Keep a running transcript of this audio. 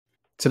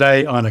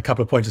Today on A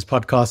Couple of Pointers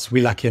podcast,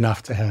 we're lucky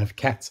enough to have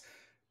Kat,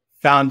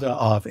 founder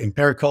of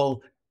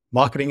Empirical,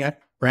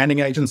 branding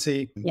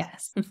agency.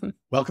 Yes.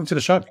 Welcome to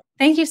the show.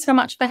 Thank you so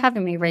much for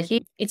having me,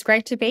 Ricky. It's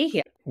great to be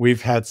here.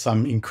 We've had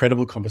some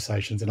incredible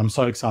conversations, and I'm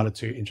so excited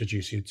to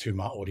introduce you to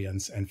my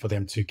audience and for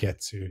them to get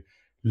to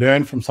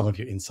learn from some of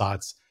your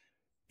insights.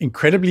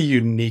 Incredibly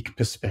unique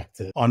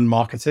perspective on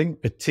marketing,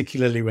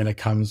 particularly when it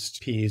comes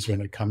to peers,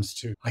 when it comes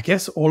to, I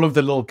guess, all of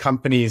the little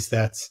companies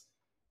that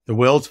the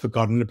world's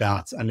forgotten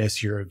about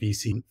unless you're a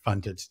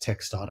VC-funded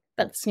tech startup.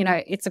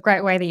 It's a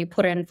great way that you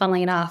put it. And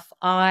funnily enough,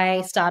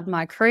 I started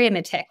my career in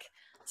the tech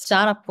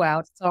startup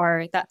world.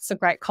 So that's a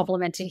great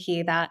compliment to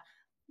hear that,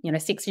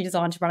 6 years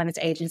on to running this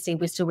agency,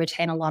 we still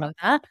retain a lot of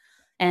that.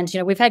 And,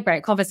 we've had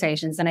great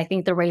conversations. And I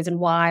think the reason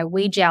why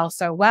we gel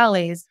so well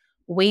is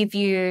we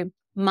view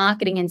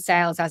marketing and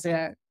sales as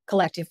a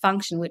collective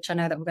function, which I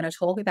know that we're going to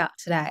talk about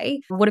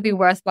today. Would it be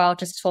worthwhile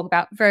just to talk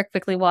about very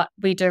quickly what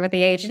we do with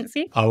the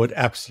agency? I would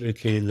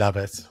absolutely love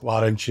it. Why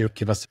don't you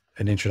give us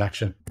an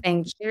introduction?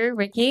 Thank you,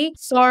 Ricky.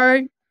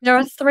 So there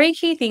are 3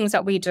 key things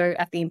that we do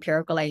at the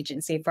Empirical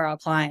agency for our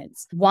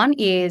clients. 1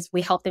 is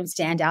we help them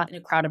stand out in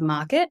a crowded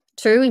market.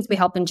 2 is we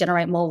help them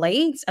generate more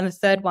leads. And the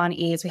 3rd one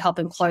is we help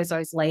them close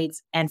those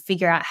leads and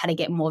figure out how to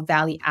get more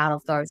value out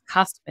of those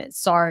customers.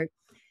 So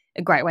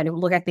a great way to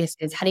look at this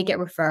is how do you get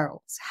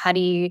referrals? How do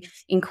you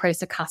increase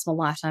the customer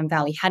lifetime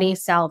value? How do you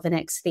sell the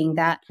next thing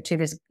to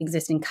this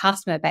existing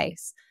customer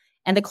base?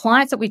 And the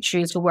clients that we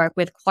choose to work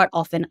with quite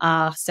often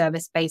are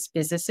service-based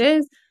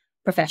businesses,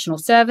 professional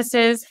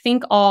services.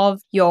 Think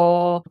of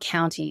your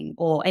accounting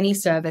or any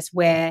service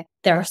where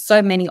there are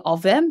so many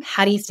of them.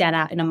 How do you stand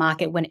out in a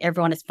market when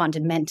everyone is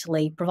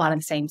fundamentally providing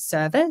the same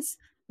service?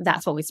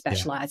 That's what we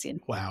specialize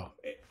in. Wow.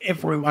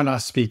 Everyone I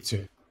speak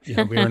to,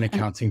 we're an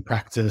accounting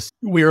practice.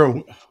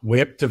 We're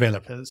web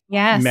developers,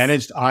 Yes.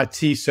 managed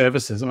IT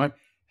services. I'm like,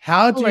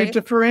 how do you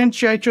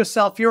differentiate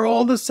yourself? You're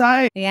all the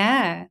same.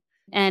 Yeah.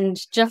 And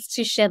just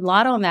to shed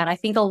light on that, I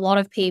think a lot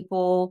of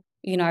people,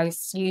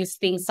 use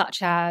things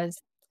such as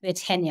their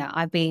tenure.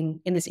 I've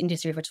been in this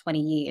industry for 20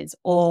 years,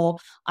 or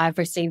I've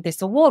received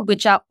this award,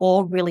 which are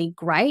all really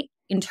great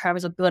in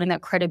terms of building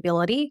that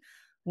credibility.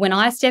 When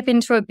I step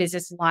into a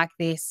business like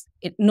this,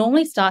 it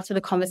normally starts with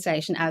a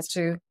conversation as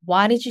to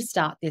why did you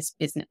start this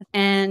business?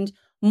 And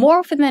more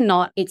often than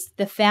not, it's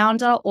the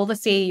founder or the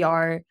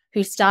CEO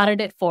who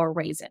started it for a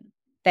reason.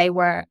 They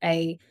were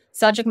a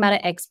subject matter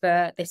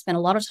expert. They spent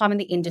a lot of time in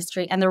the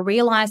industry and they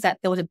realized that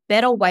there was a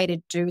better way to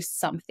do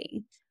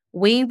something.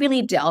 We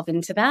really delve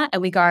into that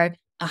and we go,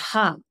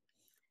 aha,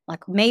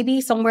 like maybe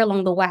somewhere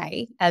along the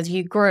way, as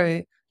you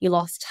grew, you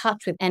lost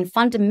touch with. And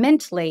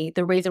fundamentally,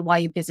 the reason why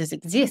your business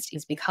exists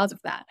is because of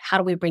that. How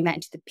do we bring that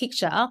into the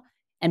picture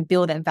and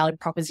build that valid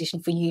proposition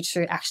for you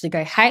to actually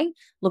go, hey,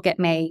 look at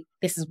me.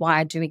 This is why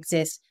I do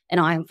exist. And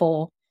I am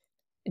for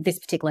this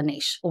particular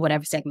niche or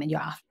whatever segment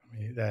you're after.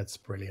 That's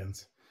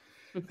brilliant.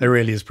 That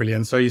really is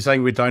brilliant. So you're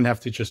saying we don't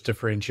have to just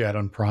differentiate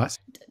on price?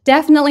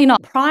 Definitely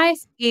not.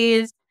 Price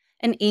is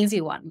an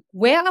easy one.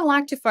 Where I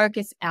like to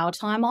focus our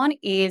time on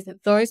is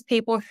those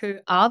people who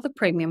are the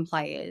premium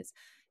players.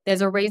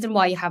 There's a reason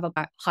why you have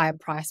a higher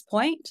price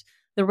point.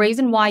 The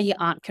reason why you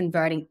aren't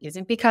converting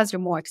isn't because you're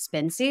more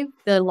expensive.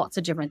 There are lots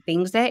of different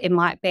things there. It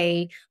might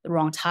be the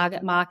wrong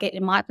target market.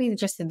 It might be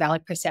just the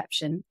value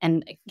perception.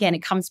 And again,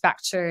 it comes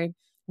back to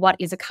what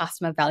is a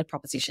customer value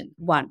proposition?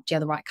 1, do you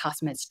have the right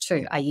customers?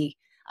 2, are you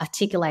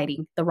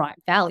articulating the right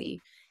value?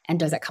 And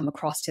does that come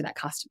across to that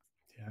customer?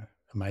 Yeah,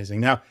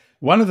 amazing. Now,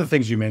 one of the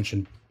things you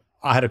mentioned,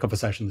 I had a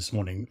conversation this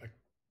morning,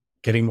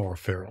 getting more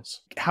referrals.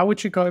 How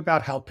would you go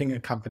about helping a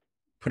company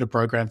put a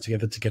program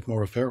together to get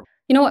more referrals?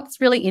 You know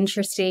what's really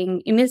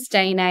interesting? In this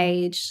day and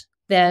age,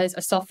 there's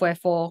a software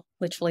for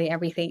literally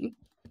everything.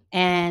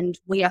 And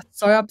we are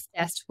so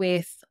obsessed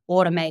with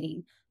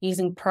automating,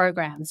 using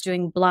programs,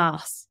 doing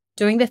blasts,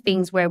 doing the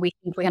things where we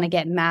think we're going to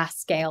get mass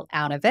scale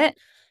out of it.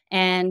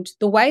 And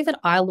the way that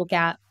I look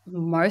at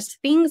most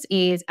things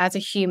is, as a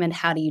human,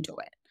 how do you do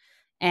it?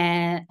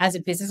 And as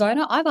a business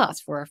owner, I've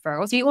asked for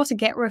referrals. You also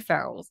get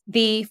referrals.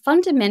 The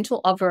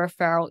fundamental of a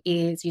referral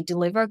is you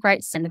deliver a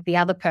great send, the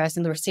other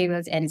person, the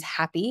receiver's end, is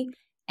happy.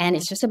 And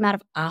it's just a matter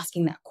of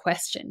asking that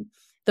question.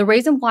 The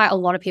reason why a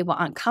lot of people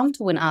aren't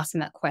comfortable in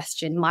asking that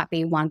question might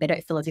be, 1, they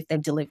don't feel as if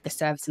they've delivered the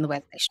service in the way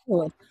that they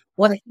should,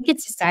 or they think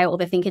it's a sale, or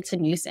they think it's a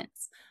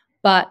nuisance.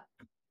 But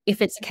if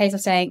it's a case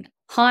of saying,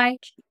 hi,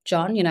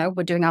 John,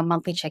 we're doing our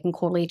monthly check-in,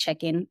 quarterly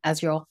check-in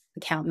as your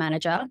account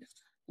manager.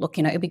 Look,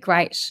 it'd be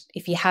great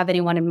if you have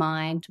anyone in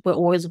mind. We're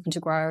always looking to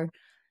grow.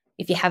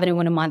 If you have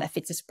anyone in mind that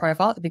fits this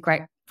profile, it'd be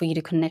great for you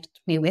to connect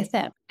me with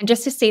them. And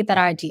just to see that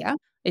idea,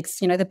 it's,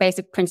 the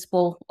basic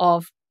principle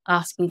of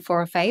asking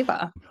for a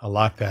favor. I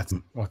like that.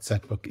 What's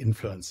that book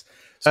influence?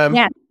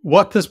 Yeah.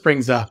 What this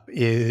brings up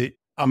is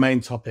our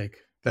main topic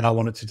that I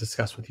wanted to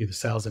discuss with you, the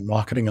sales and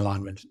marketing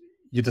alignment.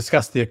 You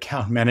discussed the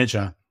account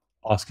manager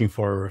asking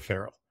for a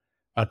referral,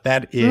 but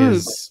that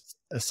is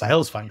a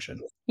sales function.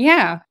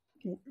 Yeah.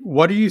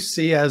 What do you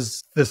see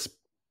as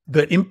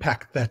the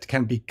impact that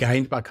can be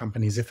gained by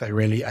companies if they're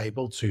really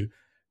able to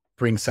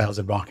bring sales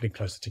and marketing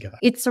closer together?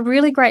 It's a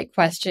really great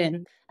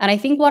question. And I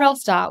think what I'll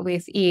start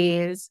with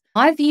is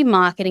I view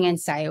marketing and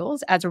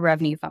sales as a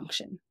revenue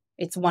function.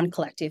 It's one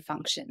collective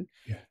function.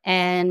 Yeah.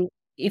 And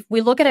if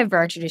we look at a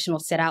very traditional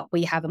setup,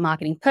 we have a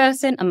marketing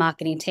person, a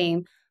marketing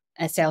team,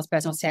 a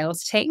salesperson or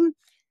sales team.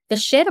 The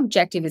shared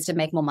objective is to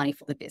make more money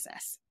for the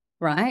business,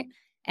 right?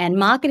 And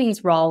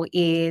marketing's role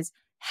is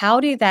how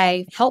do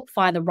they help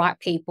find the right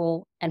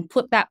people and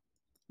put that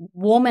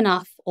warm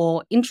enough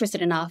or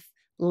interested enough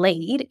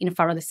lead in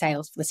front of the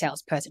sales for the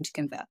salesperson to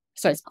convert.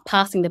 So it's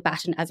passing the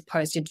baton as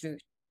opposed to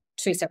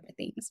two separate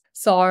things.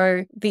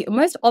 So the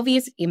most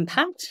obvious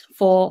impact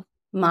for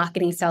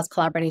marketing sales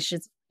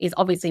collaborations is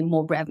obviously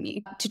more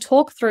revenue. To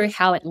talk through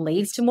how it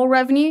leads to more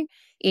revenue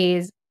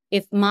is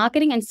if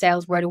marketing and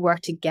sales were to work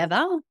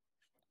together,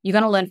 you're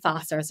going to learn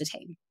faster as a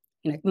team.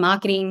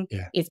 Marketing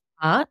is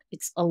art.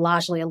 It's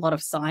largely a lot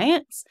of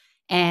science.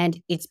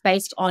 And it's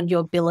based on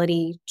your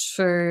ability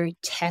to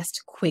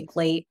test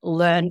quickly,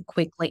 learn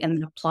quickly, and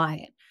then apply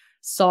it.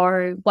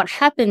 So what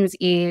happens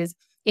is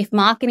if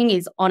marketing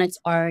is on its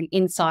own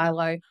in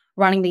silo,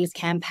 running these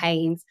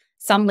campaigns,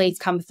 some leads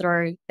come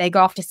through, they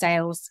go off to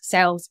sales,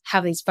 sales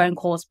have these phone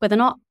calls, but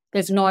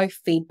there's no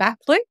feedback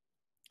loop.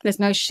 There's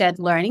no shared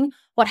learning.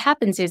 What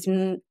happens is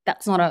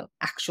that's not an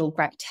actual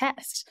great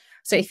test.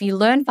 So if you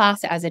learn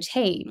faster as a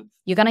team,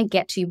 you're going to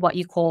get to what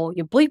you call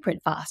your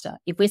blueprint faster.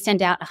 If we send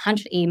out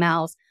 100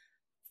 emails,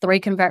 3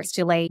 converts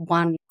to lead,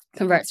 1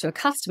 converts to a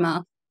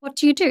customer, what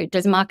do?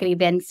 Does marketing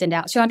then send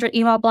out 200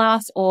 email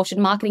blasts, or should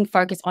marketing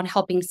focus on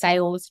helping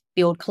sales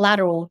build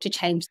collateral to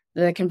change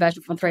the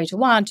conversion from 3 to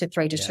 1 to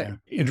 3 to 2?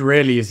 It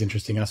really is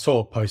interesting. I saw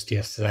a post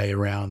yesterday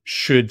around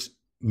should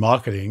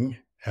marketing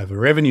have a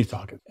revenue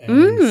target?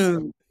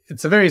 And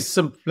it's a very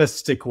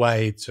simplistic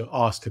way to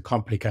ask a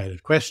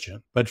complicated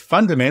question. But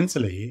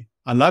fundamentally,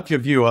 I love your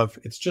view of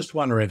it's just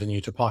one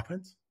revenue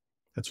department.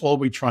 That's all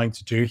we're trying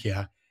to do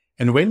here.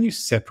 And when you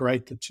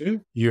separate the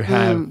two, you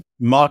have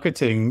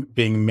marketing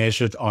being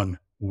measured on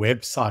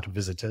website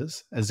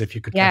visitors, as if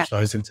you could touch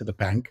those into the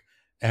bank,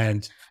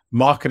 and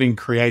marketing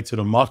created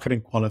or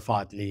marketing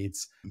qualified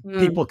leads,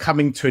 people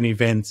coming to an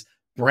event,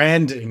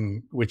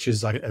 branding, which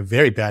is like a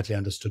very badly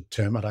understood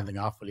term. I don't think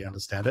I fully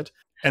understand it.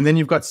 And then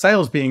you've got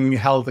sales being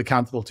held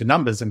accountable to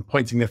numbers and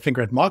pointing their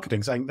finger at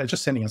marketing, saying they're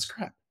just sending us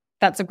crap.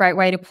 That's a great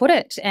way to put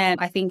it. And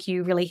I think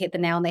you really hit the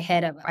nail on the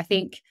head of it. I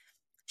think,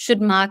 should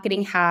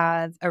marketing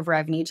have a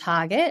revenue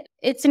target?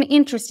 It's an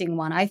interesting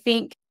one. I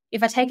think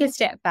if I take a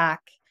step back,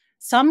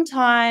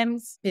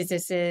 sometimes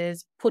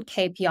businesses put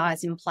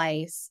KPIs in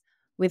place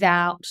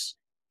without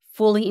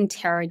fully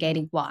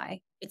interrogating why.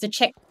 It's a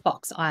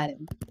checkbox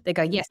item. They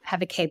go, yes,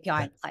 have a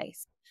KPI in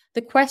place.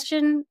 The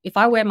question, if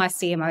I wear my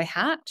CMO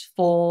hat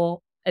for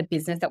a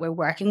business that we're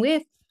working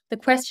with, the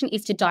question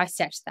is to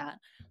dissect that.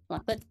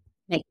 Like, let's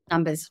make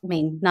numbers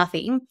mean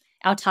nothing.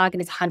 Our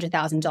target is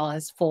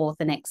 $100,000 for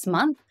the next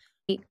month.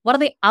 What are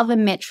the other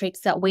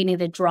metrics that we need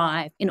to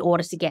drive in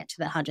order to get to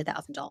the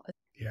 $100,000?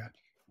 Yeah.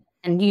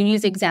 And you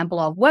use the example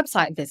of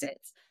website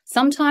visits.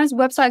 Sometimes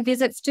website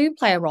visits do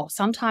play a role.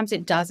 Sometimes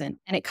it doesn't.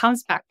 And it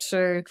comes back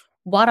to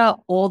what are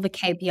all the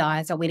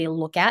KPIs that we need to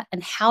look at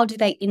and how do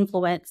they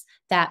influence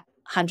that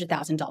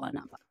 $100,000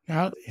 number?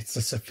 Now, it's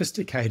a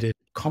sophisticated,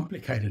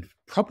 complicated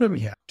problem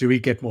here. Do we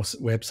get more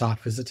website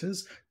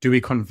visitors? Do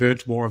we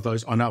convert more of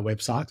those on our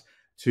website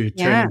to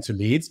turn into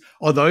leads?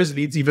 Are those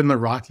leads even the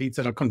right leads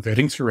that are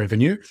converting to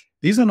revenue?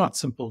 These are not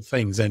simple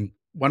things. And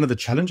one of the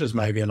challenges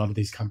maybe a lot of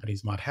these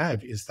companies might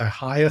have is they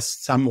hire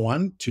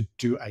someone to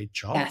do a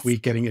job. Yes. We're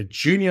getting a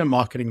junior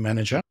marketing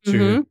manager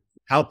to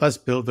help us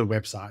build the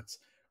websites,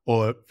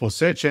 or for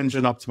search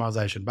engine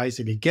optimization,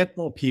 basically get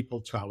more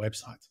people to our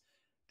website.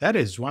 That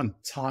is one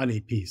tiny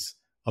piece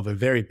of a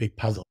very big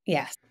puzzle.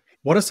 Yes.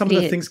 What are some of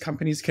the things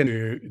companies can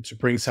do to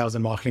bring sales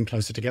and marketing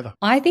closer together?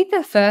 I think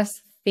the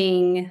first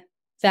thing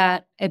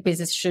that a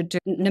business should do,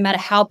 no matter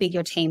how big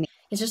your team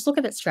is just look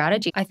at its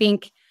strategy. I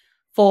think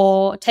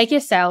take your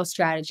sales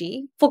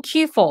strategy for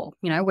Q4,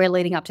 we're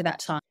leading up to that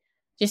time.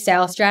 Your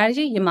sales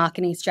strategy, your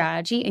marketing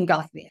strategy, and go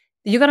like this.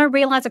 You're going to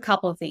realize a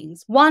couple of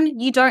things. One,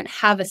 you don't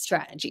have a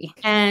strategy.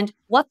 And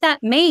what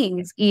that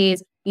means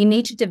is you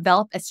need to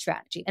develop a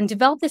strategy, and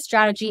develop the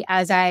strategy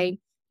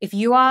if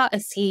you are a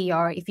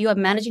CEO, if you are a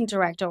managing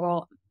director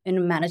or in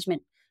a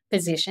management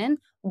position,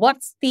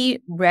 what's the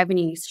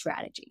revenue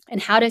strategy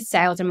and how does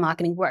sales and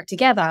marketing work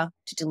together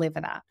to deliver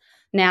that?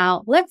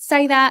 Now, let's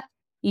say that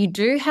you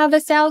do have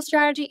a sales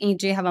strategy and you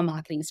do have a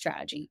marketing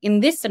strategy. In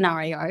this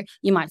scenario,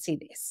 you might see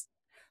this.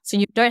 So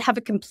you don't have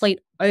a complete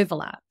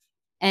overlap.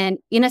 And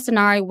in a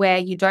scenario where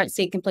you don't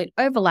see complete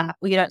overlap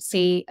or you don't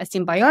see a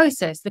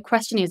symbiosis, the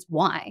question is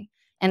why?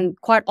 And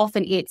quite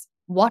often it's,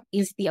 what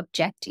is the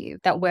objective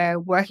that we're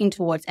working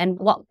towards and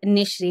what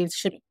initiatives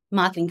should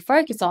marketing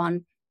focus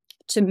on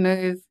to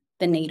move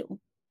the needle?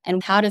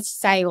 And how does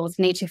sales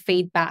need to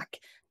feed back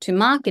to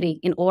marketing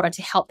in order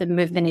to help them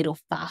move the needle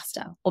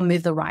faster or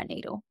move the right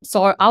needle?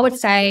 So I would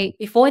say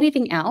before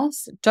anything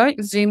else,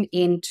 don't zoom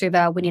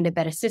into we need a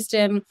better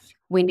system.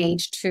 We need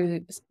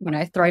to,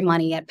 throw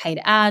money at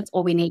paid ads,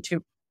 or we need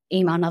to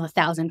email another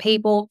 1,000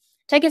 people.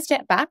 take a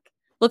step back,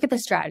 look at the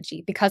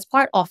strategy, because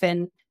quite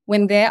often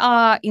when there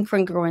are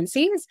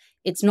incongruencies,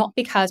 it's not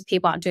because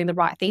people aren't doing the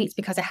right thing, it's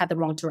because they had the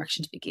wrong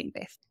direction to begin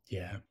with.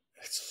 Yeah,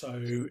 it's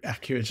so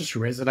accurate. It just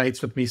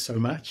resonates with me so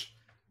much.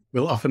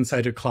 We'll often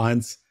say to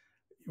clients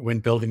when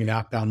building an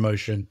outbound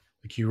motion,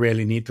 like, you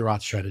really need the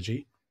right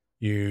strategy.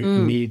 You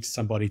need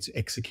somebody to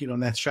execute on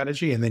that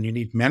strategy, and then you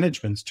need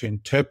management to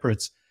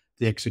interpret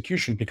the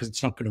execution, because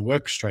it's not going to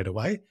work straight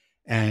away.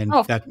 And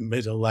that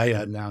middle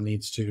layer now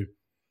needs to,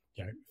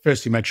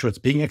 firstly make sure it's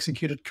being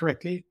executed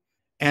correctly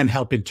and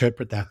help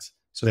interpret that,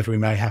 so that we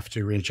may have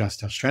to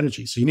readjust our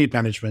strategy. So you need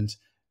management,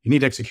 you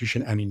need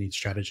execution, and you need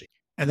strategy.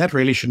 And that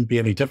really shouldn't be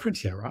any different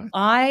here, right?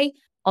 I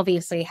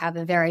obviously have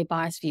a very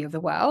biased view of the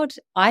world.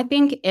 I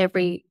think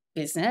every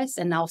business,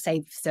 and I'll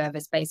say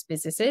service-based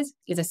businesses,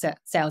 is a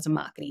sales and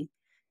marketing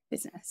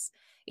business.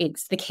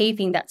 It's the key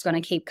thing that's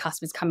going to keep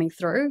customers coming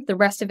through. The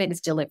rest of it is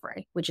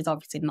delivery, which is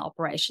obviously in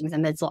operations,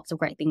 and there's lots of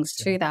great things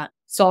to that.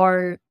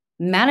 So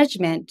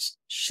management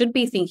should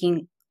be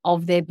thinking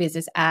of their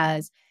business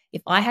as,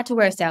 if I had to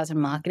wear a sales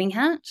and marketing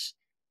hat,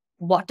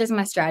 what does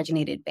my strategy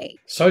need to be?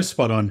 So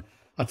spot on.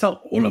 I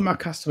tell all of my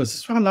customers, this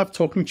is why I love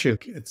talking to you.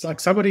 It's like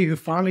somebody who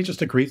finally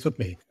just agrees with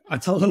me. I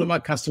tell all of my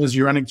customers,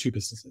 you're running two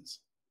businesses.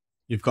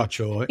 You've got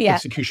your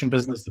execution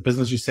business, the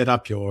business you set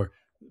up, your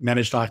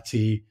managed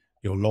IT,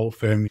 your law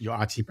firm,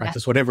 your IT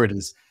practice, whatever it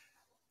is.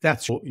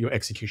 That's your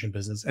execution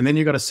business. And then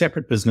you've got a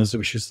separate business,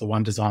 which is the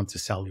one designed to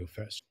sell your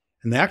first.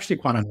 And they're actually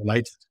quite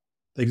unrelated.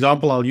 The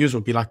example I'll use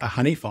would be like a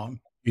honey farm.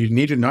 You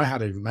need to know how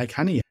to make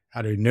honey,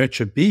 how to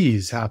nurture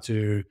bees, how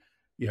to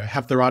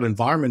have the right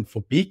environment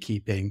for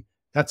beekeeping.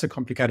 That's a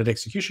complicated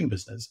execution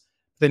business.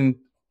 Then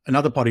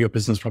another part of your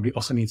business probably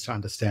also needs to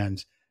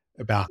understand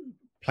about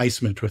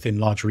placement within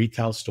large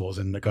retail stores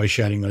and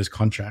negotiating those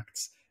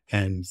contracts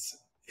and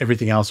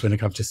everything else when it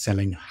comes to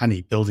selling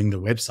honey, building the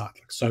website.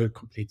 Like, so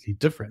completely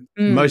different.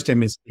 Most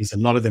MSPs, a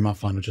lot of them I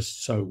find, are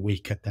just so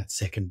weak at that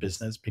second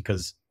business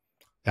because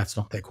that's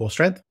not their core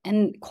strength.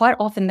 And quite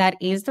often that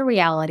is the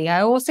reality.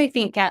 I also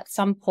think at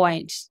some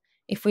point,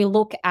 if we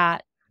look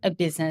at a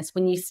business,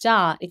 when you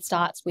start, it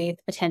starts with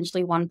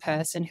potentially one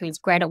person who is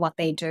great at what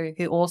they do,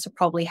 who also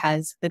probably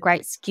has the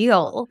great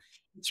skill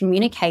in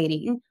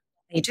communicating what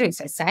they do,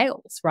 so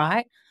sales,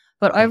 right?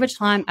 But over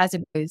time, as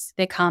it goes,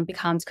 there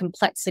becomes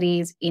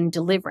complexities in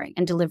delivering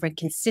and delivering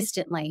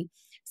consistently.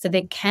 So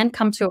there can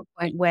come to a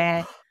point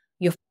where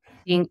you're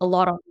focusing a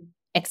lot on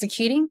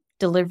executing,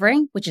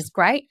 delivering, which is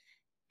great.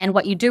 And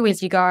what you do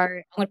is you go,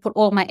 I'm going to put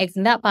all my eggs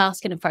in that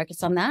basket and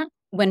focus on that.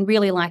 When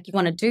really, like, you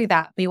want to do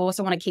that, but you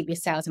also want to keep your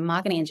sales and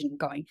marketing engine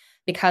going.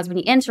 Because when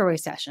you enter a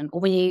recession,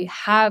 or when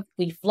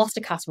you've lost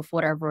a customer for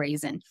whatever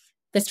reason,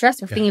 the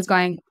stressful thing is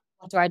going,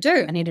 what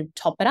do? I need to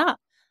top it up.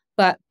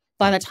 But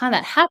by the time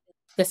that happens,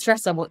 the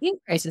stress level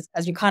increases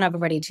because you're kind of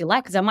already too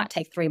late, because it might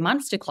take 3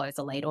 months to close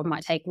a lead, or it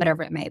might take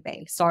whatever it may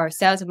be. So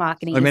sales and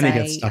marketing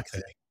get stuck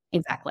there.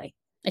 Exactly.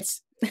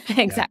 It's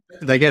exactly.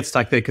 They get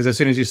stuck there because as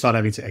soon as you start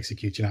having to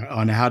execute,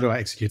 on how do I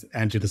execute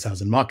and do the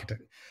sales and marketing?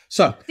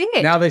 So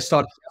now they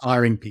start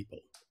hiring people,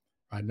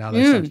 right? Now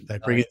they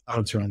bring in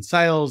someone to run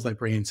sales, they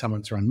bring in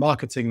someone to run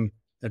marketing.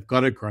 They've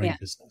got a growing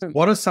business.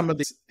 What are some of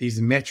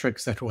these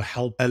metrics that will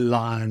help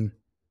align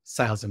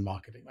sales and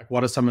marketing? Like,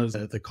 what are some of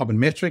the common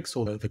metrics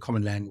or the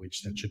common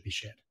language that should be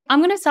shared? I'm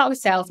going to start with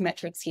sales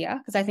metrics here,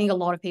 because I think a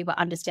lot of people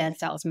understand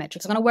sales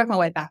metrics. I'm going to work my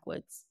way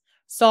backwards.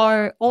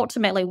 So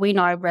ultimately, we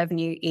know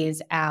revenue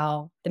is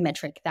the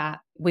metric that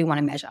we want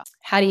to measure.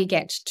 How do you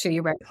get to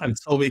your revenue?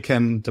 Until we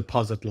can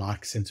deposit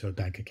likes into a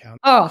bank account.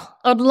 Oh,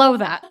 I'd love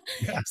that.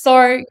 Yeah.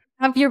 So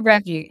have your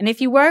revenue. And if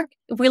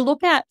we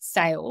look at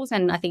sales,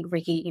 and I think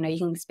Ricky, you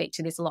can speak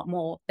to this a lot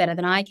more better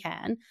than I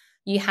can.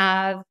 You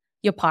have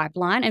your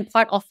pipeline. And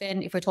quite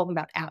often, if we're talking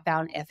about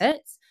outbound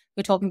efforts,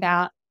 we're talking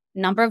about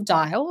number of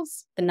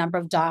dials, the number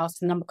of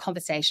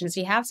conversations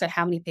you have. So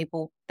how many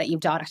people that you've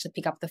dialed actually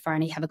pick up the phone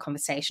and you have a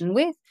conversation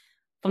with.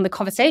 From the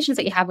conversations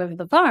that you have over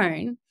the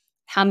phone,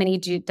 how many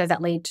does that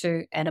lead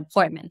to an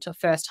appointment, or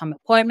first-time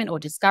appointment, or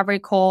discovery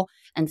call,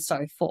 and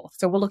so forth.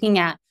 So we're looking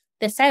at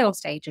the sales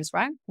stages,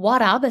 right?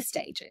 What are the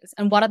stages,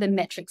 and what are the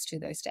metrics to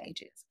those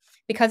stages?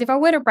 Because if I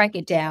were to break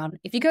it down,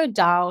 if you go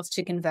dials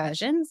to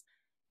conversions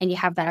and you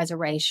have that as a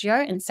ratio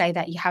and say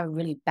that you have a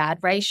really bad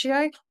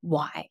ratio,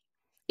 why?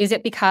 Is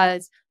it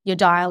because you're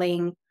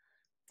dialing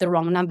the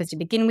wrong numbers to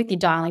begin with? You're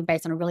dialing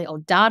based on a really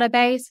old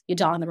database, you're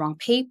dialing the wrong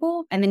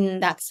people, and then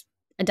that's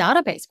a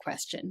database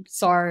question.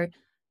 So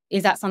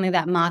is that something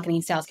that marketing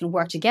and sales can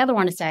work together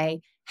on to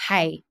say,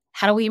 hey,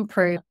 how do we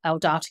improve our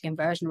dial to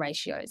conversion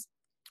ratios?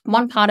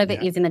 One part of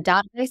it is in the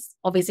database.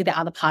 Obviously, the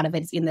other part of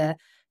it is in the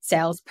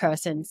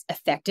salesperson's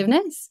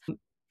effectiveness,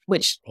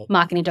 which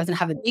marketing doesn't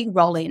have a big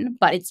role in,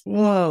 but it's...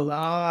 Well,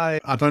 I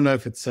don't know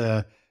if it's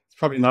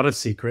probably not a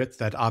secret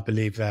that I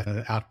believe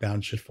that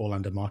outbound should fall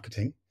under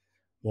marketing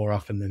more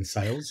often than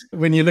sales.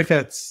 When you look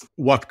at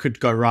what could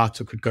go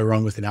right or could go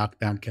wrong with an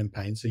outbound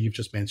campaign, so you've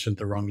just mentioned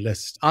the wrong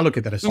list. I look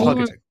at that as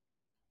targeting.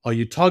 Are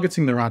you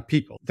targeting the right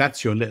people?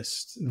 That's your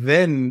list.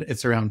 Then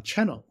it's around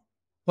channel.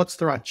 What's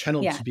the right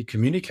channel Yeah. to be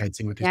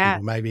communicating with these Yeah.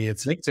 people? Maybe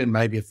it's LinkedIn,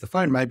 maybe it's the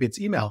phone, maybe it's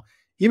email.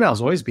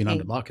 Email's always been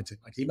under marketing,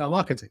 like email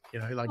marketing,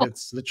 like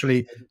it's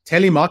literally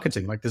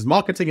telemarketing. Like there's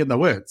marketing in the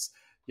words,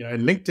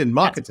 in LinkedIn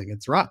marketing,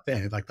 it's right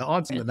there. Like the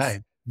odds in the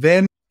name.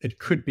 Then it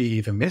could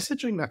be the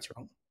messaging that's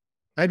wrong.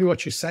 Maybe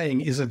what you're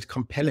saying isn't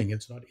compelling.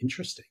 It's not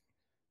interesting.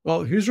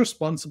 Well, who's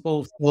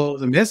responsible for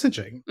the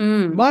messaging?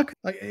 Mark,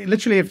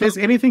 literally, if there's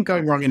anything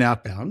going wrong in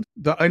outbound,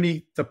 the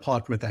only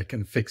department that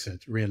can fix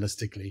it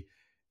realistically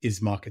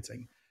is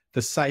marketing.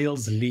 The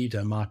sales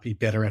leader might be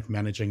better at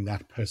managing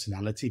that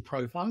personality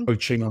profile,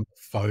 coaching on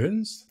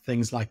phones,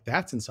 things like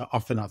that. And so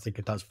often I think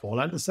it does fall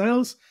under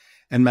sales.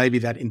 And maybe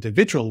that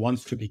individual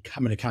wants to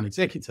become an account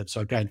executive.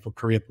 So again, for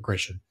career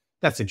progression,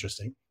 that's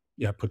interesting.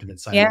 Put them in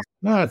sales. Yeah.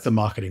 No, it's a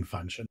marketing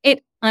function.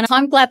 And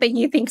I'm glad that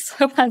you think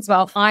so as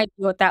well. I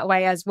do it that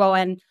way as well.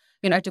 And,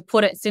 to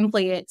put it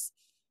simply, it's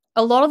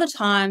a lot of the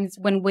times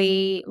when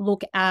we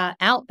look at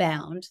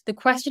outbound, the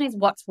question is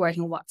what's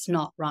working, what's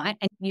not, right?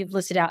 And you've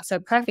listed out so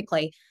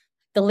perfectly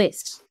the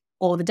list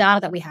or the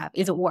data that we have.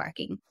 Is it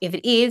working? If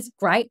it is,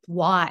 great.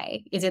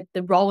 Why? Is it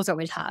the roles that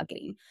we're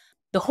targeting?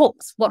 The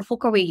hooks, what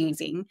hook are we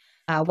using?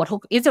 What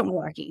hook isn't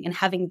working? And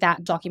having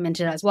that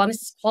documented as well. And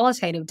this is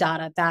qualitative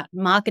data that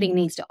marketing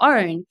needs to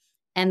own.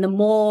 And the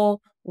more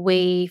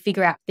we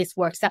figure out this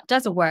works, that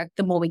doesn't work,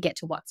 the more we get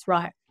to what's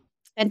right.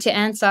 And to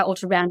answer or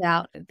to round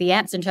out the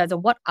answer in terms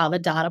of what other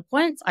data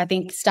points, I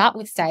think start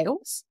with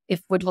sales.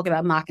 If we're talking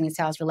about marketing and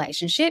sales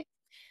relationship,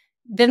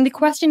 then the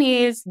question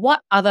is,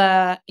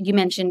 you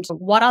mentioned,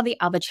 what are the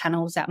other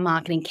channels that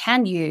marketing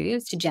can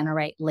use to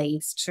generate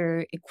leads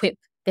to equip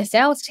their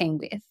sales team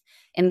with?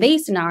 In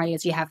these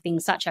scenarios, you have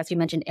things such as you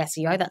mentioned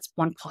SEO, that's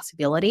one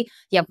possibility.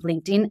 You have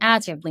LinkedIn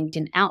ads, you have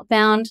LinkedIn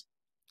outbound,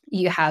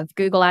 you have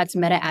Google ads,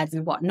 meta ads,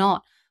 and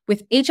whatnot.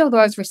 With each of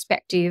those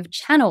respective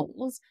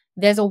channels,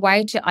 there's a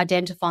way to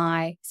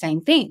identify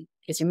same thing.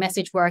 Is your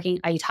message working?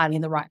 Are you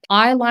targeting the right?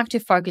 I like to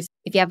focus,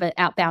 if you have an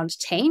outbound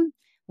team,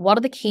 what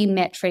are the key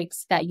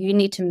metrics that you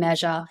need to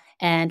measure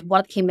and what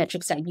are the key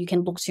metrics that you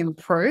can look to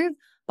improve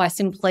by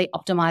simply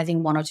optimizing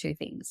one or two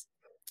things?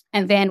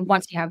 And then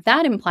once you have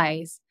that in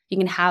place, you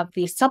can have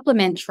the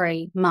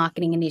supplementary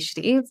marketing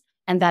initiatives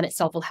and that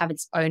itself will have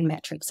its own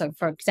metrics. So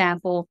for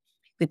example,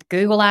 with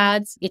Google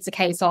ads, it's a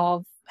case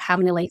of how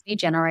many leads are you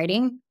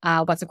generating,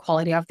 what's the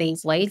quality of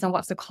these leads, and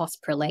what's the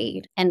cost per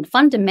lead. And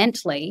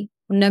fundamentally,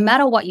 no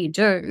matter what you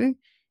do,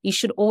 you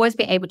should always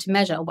be able to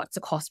measure what's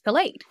the cost per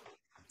lead.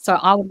 So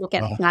I would look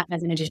at that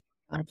as an additional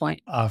data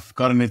point. I've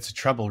gotten into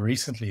trouble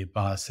recently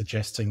by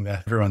suggesting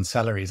that everyone's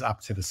salaries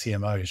up to the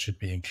CMO should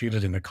be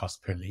included in the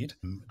cost per lead.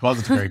 It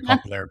wasn't a very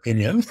popular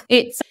opinion.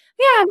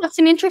 That's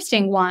an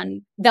interesting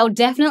one. They'll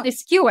definitely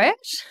skew it.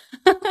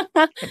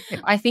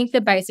 I think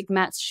the basic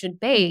maths should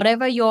be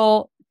whatever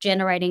you're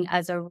generating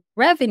as a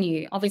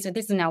revenue. Obviously,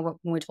 this is now when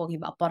we're talking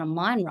about bottom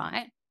line,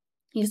 right?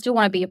 You still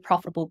want to be a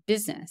profitable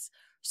business.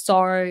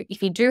 So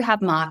if you do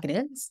have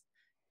marketers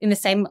in the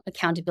same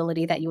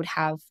accountability that you would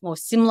have, or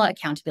similar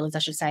accountabilities, I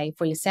should say,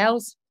 for your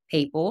sales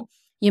people,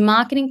 your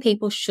marketing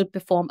people should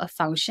perform a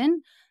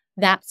function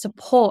that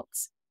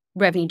supports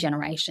revenue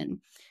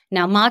generation.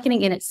 Now,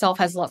 marketing in itself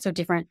has lots of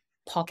different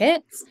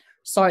pockets.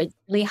 So it's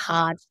really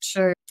hard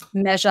to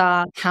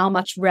measure how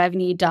much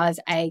revenue does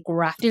a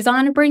graphic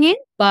designer bring in.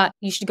 But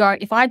you should go,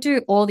 if I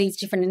do all these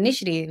different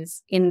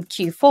initiatives in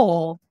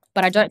Q4,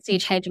 but I don't see a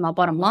change in my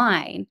bottom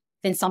line,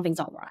 then something's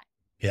not right.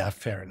 Yeah,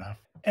 fair enough.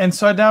 And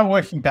so now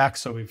working back,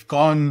 so we've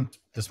gone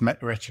this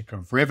metric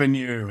of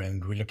revenue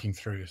and we're looking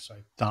through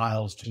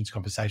dials, students,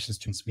 conversations,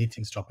 students,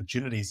 meetings to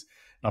opportunities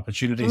and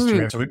opportunities to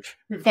revenue. So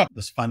we've got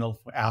this funnel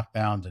for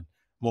outbound and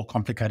more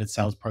complicated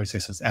sales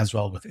processes as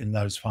well within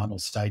those final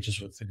stages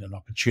within an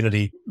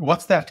opportunity.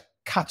 What's that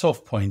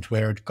cutoff point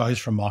where it goes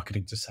from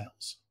marketing to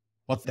sales?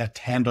 What's that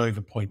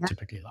handover point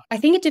typically like? I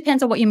think it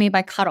depends on what you mean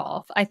by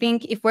cutoff. I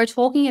think if we're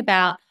talking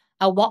about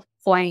at what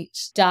point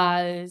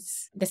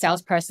does the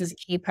salesperson, is a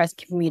key person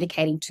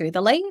communicating to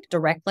the lead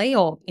directly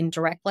or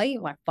indirectly,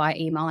 like by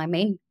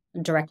email,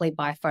 directly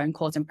by phone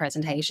calls and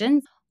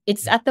presentations.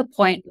 It's at the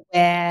point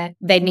where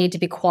they need to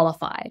be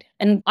qualified.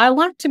 And I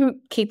like to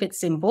keep it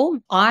simple.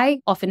 I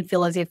often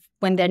feel as if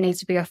when there needs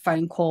to be a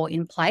phone call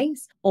in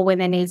place or when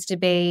there needs to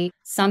be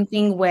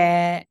something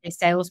where a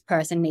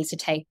salesperson needs to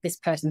take this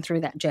person through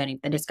that journey,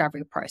 the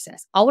discovery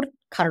process, I would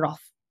cut it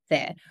off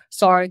there.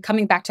 So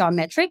coming back to our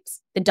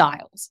metrics, the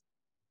dials.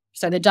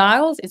 So the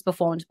dials is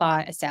performed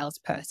by a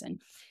salesperson.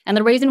 And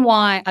the reason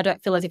why I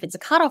don't feel as if it's a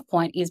cutoff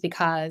point is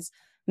because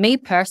me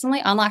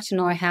personally, I like to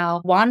know how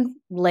one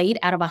lead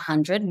out of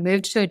 100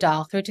 moved to a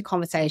dial through to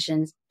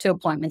conversations, to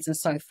appointments and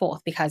so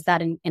forth, because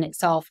that in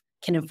itself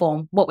can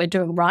inform what we're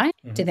doing right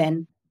to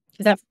then.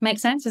 Does that make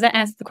sense? Does that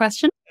answer the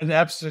question? It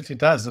absolutely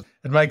does. It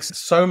makes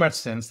so much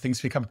sense.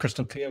 Things become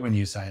crystal clear when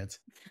you say it.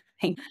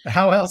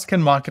 How else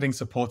can marketing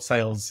support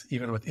sales,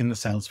 even within the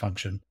sales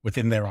function,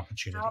 within their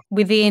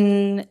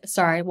opportunity?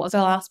 Sorry, what was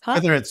the last part?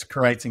 Whether it's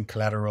creating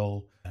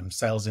collateral,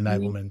 sales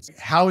enablement,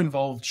 how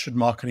involved should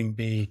marketing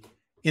be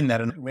in that?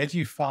 And where do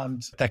you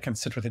find that can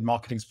sit within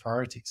marketing's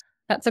priorities?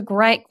 That's a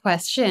great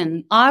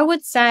question. I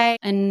would say,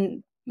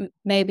 and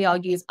maybe I'll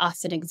use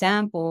us as an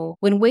example.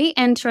 When we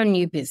enter a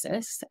new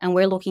business and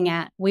we're looking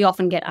at, we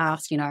often get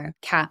asked,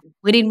 Kat,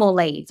 we need more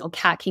leads, or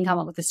Kat can come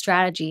up with a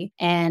strategy.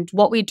 And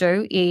what we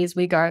do is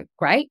we go,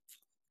 great,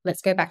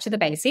 let's go back to the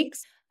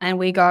basics. And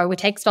we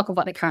take stock of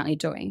what they're currently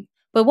doing.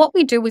 But what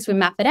we do is we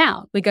map it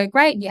out. We go,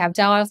 great, you have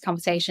dials,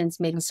 conversations,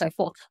 meetings, so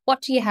forth.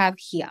 What do you have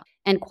here?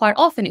 And quite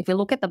often, if we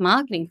look at the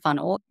marketing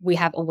funnel, we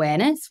have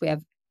awareness, we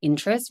have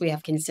interest, we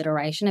have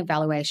consideration,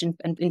 evaluation,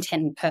 and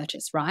intent and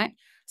purchase, right?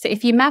 So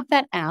if you map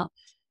that out,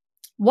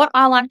 what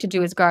I like to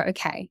do is go,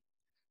 okay,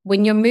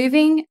 when you're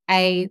moving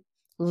a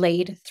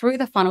lead through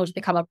the funnel to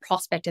become a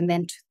prospect and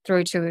then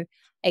through to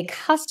a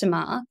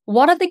customer,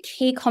 what are the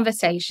key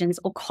conversations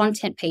or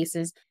content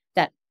pieces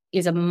that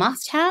is a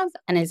must-have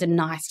and is a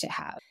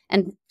nice-to-have?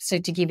 And so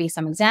to give you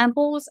some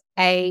examples,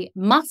 a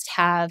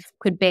must-have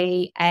could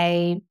be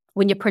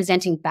when you're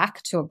presenting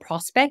back to a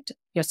prospect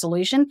your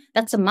solution,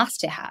 that's a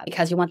must-to-have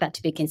because you want that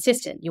to be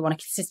consistent. You want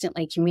to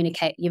consistently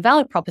communicate your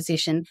value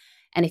proposition.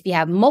 And if you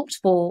have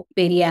multiple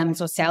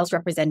BDMs or sales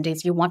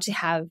representatives, you want to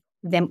have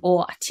them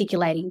all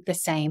articulating the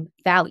same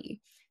value.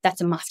 That's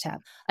a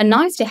must-have. A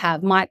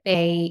nice-to-have might be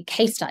a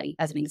case study,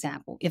 as an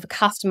example. If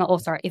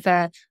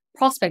a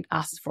prospect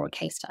asks for a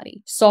case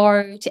study.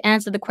 So to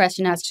answer the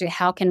question as to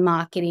how can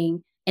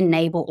marketing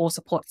enable or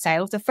support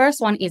sales, the first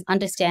one is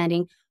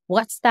understanding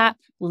what's that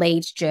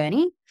lead's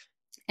journey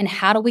and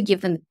how do we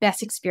give them the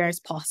best experience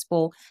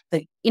possible,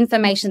 the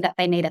information that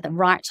they need at the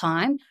right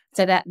time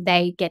so that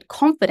they get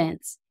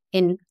confidence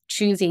in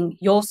choosing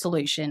your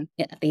solution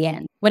at the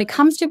end. When it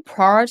comes to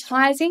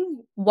prioritizing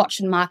what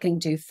should marketing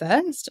do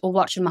first or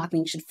what should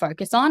marketing should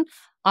focus on,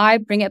 I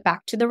bring it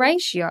back to the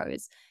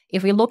ratios.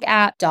 If we look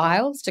at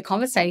dials to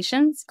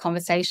conversations,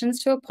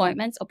 conversations to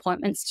appointments,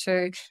 appointments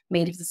to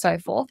meetings and so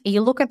forth, and you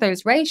look at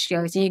those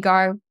ratios and you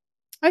go,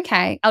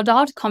 okay, our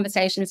dial to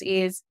conversations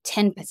is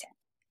 10%.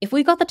 If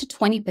we got that to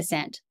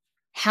 20%,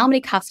 how many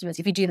customers,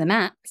 if you do the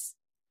maths,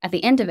 at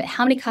the end of it,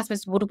 how many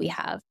customers would we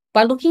have?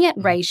 By looking at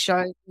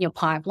ratio in your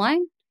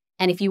pipeline,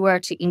 and if you were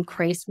to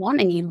increase one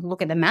and you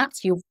look at the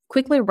maths, you'll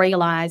quickly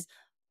realize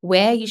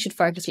where you should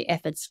focus your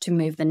efforts to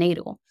move the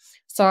needle.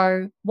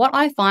 So what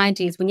I find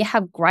is when you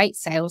have great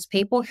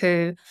salespeople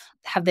who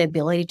have the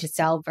ability to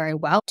sell very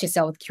well, to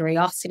sell with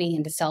curiosity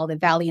and to sell the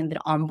value and they're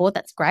on board,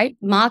 that's great.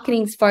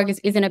 Marketing's focus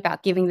isn't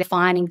about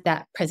defining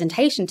that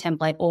presentation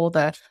template or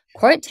the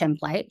quote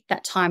template.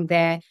 That time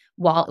there,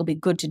 while it'll be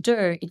good to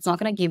do, it's not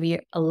going to give you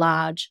a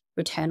large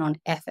return on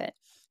effort.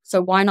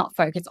 So why not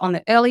focus on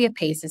the earlier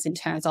pieces in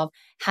terms of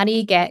how do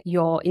you get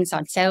your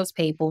inside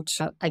salespeople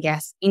to,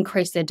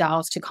 increase their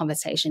dials to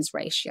conversations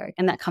ratio?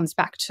 And that comes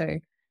back to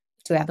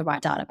do we have the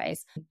right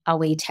database? Are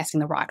we testing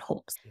the right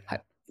hooks? Yeah.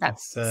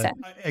 That's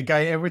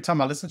again, every time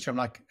I listen to you, I'm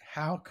like,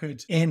 how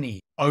could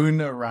any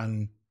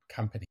owner-run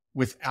company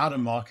without a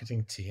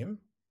marketing team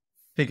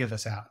figure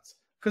this out?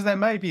 Because they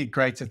may be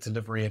great at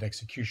delivery, at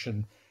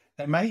execution.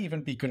 They may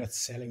even be good at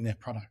selling their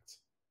product.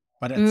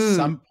 But at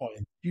some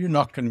point, you're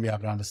not going to be able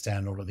to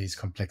understand all of these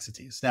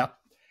complexities. Now,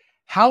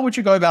 how would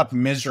you go about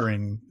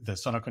measuring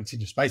this on a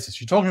continuous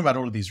basis? You're talking about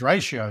all of these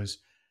ratios.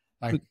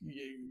 Like,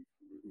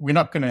 we're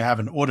not going to have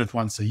an audit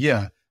once a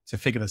year to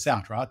figure this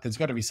out, right? There's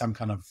got to be some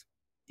kind of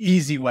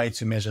easy way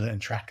to measure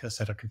and track this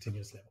at a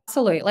continuous level.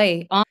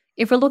 Absolutely.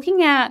 If we're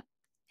looking at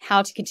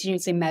how to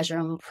continuously measure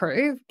and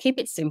improve, keep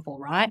it simple,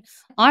 right?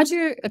 I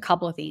do a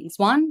couple of things.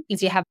 One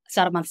is you have a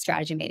start of month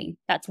strategy meeting.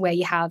 That's where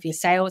you have your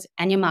sales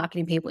and your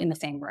marketing people in the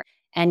same room.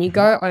 And you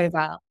go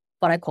over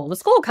what I call the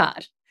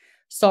scorecard.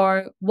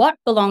 So what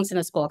belongs in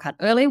a scorecard?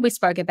 Earlier we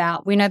spoke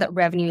about, we know that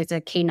revenue is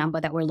a key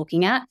number that we're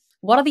looking at.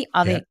 What are the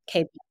other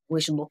KPIs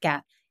we should look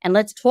at? And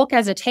let's talk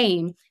as a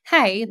team.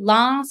 Hey,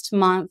 last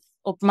month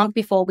or month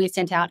before we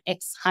sent out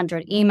X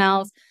 100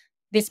 emails.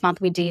 This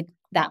month we did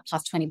that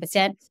plus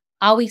 20%.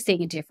 Are we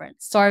seeing a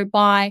difference? So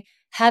by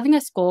having a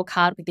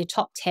scorecard with your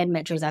top 10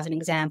 metrics as an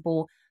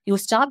example, you'll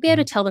start to be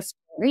able to tell the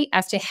story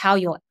as to how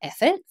your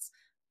efforts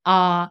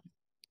are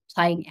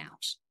playing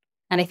out.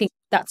 And I think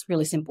that's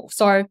really simple.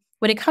 So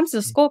when it comes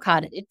to the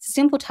scorecard, it's a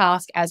simple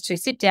task as to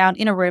sit down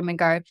in a room and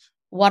go,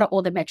 what are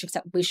all the metrics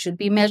that we should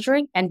be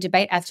measuring, and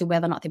debate as to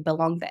whether or not they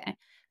belong there.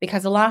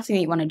 Because the last thing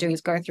that you want to do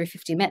is go through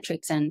 50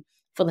 metrics and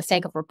for the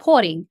sake of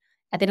reporting,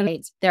 at the end of the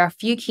day, there are a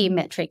few key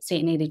metrics that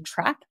you need to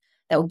track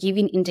that will give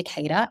you an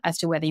indicator as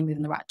to whether you move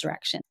in the right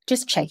direction.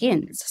 Just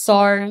check-ins.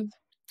 So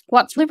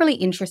what's really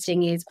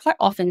interesting is quite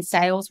often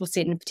sales will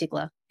sit in a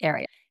particular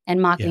area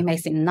and marketing may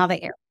sit in another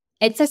area.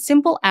 It's as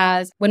simple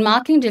as when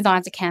marketing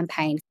designs a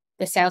campaign,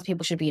 the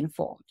salespeople should be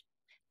informed.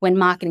 When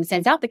marketing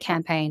sends out the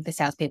campaign, the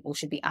salespeople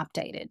should be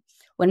updated.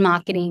 When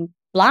marketing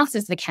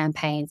blasts the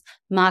campaigns,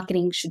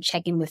 marketing should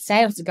check in with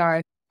sales to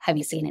go, have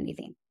you seen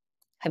anything?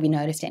 Have you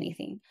noticed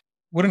anything?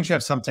 Wouldn't you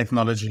have some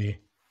technology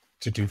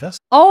to do this?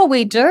 Oh,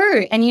 we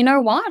do. And you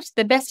know what?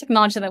 The best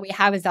technology that we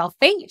have is our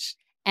feet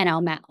and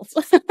our mouths.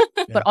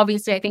 But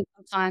obviously, I think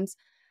sometimes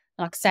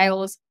like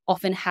sales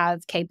often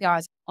have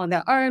KPIs on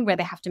their own where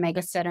they have to make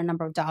a certain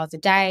number of dials a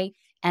day.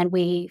 And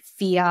we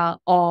fear,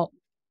 or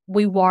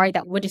we worry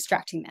that we're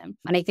distracting them.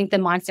 And I think the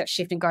mindset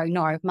shift and going,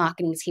 no,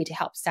 marketing is here to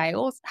help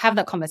sales, have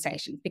that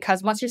conversation.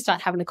 Because once you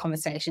start having the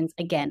conversations,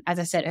 again, as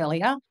I said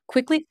earlier,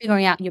 quickly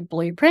figuring out your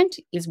blueprint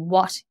is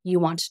what you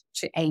want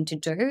to aim to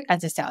do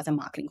as a sales and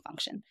marketing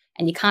function.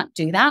 And you can't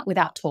do that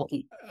without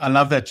talking. I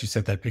love that you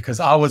said that, because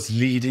I was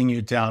leading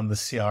you down the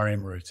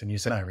CRM route and you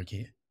said, no,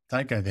 Ricky,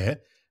 don't go there.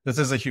 This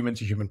is a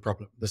human-to-human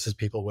problem. This is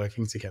people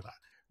working together.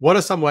 What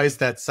are some ways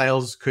that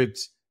sales could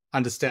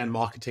understand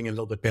marketing a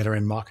little bit better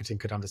and marketing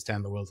could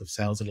understand the world of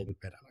sales a little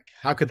bit better? Like,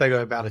 how could they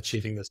go about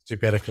achieving this to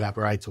better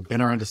collaborate or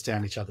better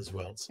understand each other's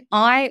worlds?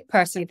 I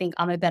personally think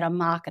I'm a better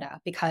marketer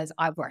because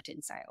I've worked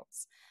in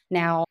sales.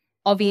 Now,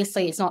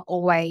 obviously, it's not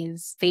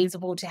always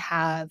feasible to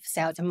have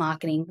sales and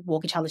marketing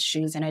walk each other's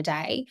shoes in a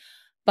day.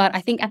 But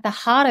I think at the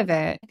heart of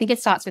it, I think it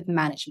starts with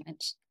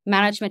management.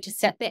 Management to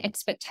set the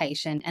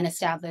expectation and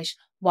establish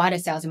why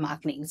does sales and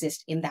marketing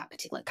exist in that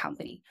particular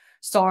company.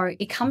 So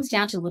it comes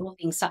down to little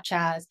things such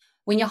as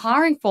when you're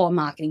hiring for a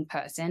marketing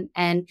person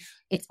and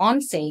it's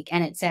on Seek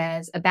and it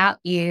says about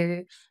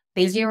you,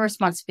 these are your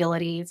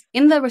responsibilities.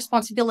 In the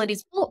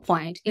responsibilities bullet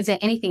point, is there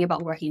anything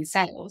about working in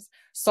sales?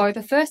 So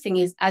the first thing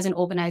is, as an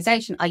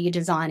organization, are you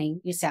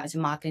designing your sales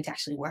and marketing to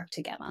actually work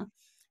together?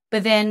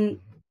 But then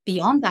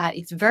beyond that,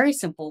 it's very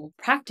simple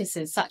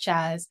practices such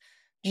as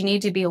you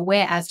need to be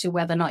aware as to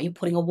whether or not you're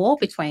putting a wall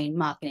between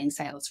marketing and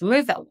sales.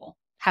 Remove that wall.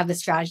 Have the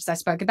strategies I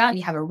spoke about.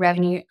 You have a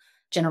revenue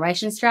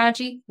generation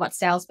strategy, what's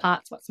sales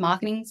parts, what's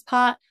marketing's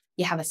part.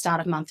 You have a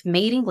start of month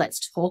meeting.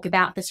 Let's talk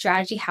about the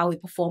strategy. How are we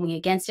performing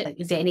against it?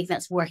 Is there anything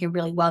that's working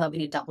really well that we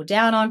need to double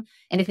down on?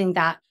 Anything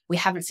that we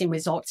haven't seen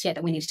results yet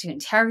that we need to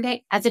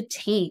interrogate as a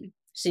team?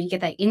 So you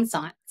get that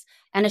insights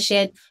and a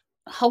shared,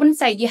 I wouldn't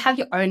say you have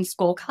your own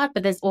scorecard,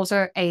 but there's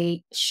also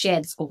a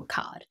shared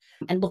scorecard,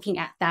 and looking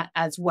at that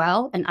as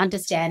well and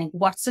understanding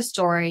what's the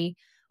story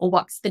or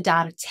what's the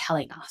data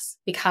telling us.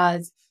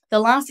 Because the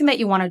last thing that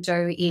you want to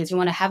do is you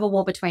want to have a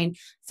wall between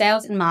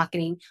sales and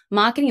marketing.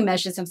 Marketing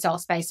measures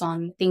themselves based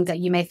on things that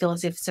you may feel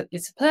as if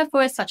it's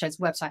superfluous, such as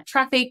website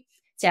traffic.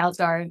 Sales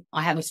go,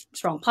 I have a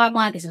strong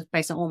pipeline. This is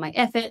based on all my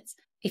efforts.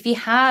 If you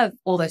have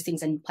all those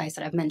things in place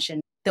that I've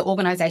mentioned, the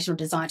organizational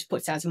design to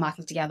put sales and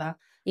marketing together,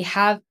 you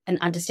have an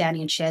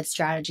understanding and shared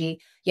strategy,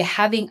 you're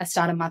having a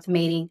start of month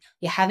meeting,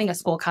 you're having a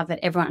scorecard that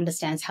everyone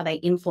understands how they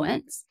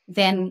influence,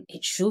 then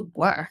it should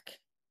work.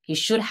 You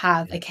should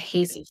have a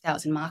cohesive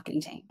sales and marketing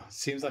team.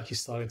 Seems like you're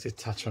starting to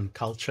touch on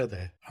culture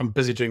there. I'm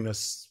busy doing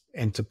this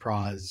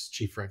enterprise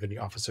chief revenue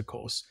officer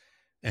course,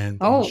 and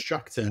the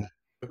instructor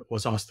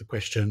was asked the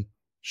question,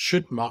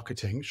 should the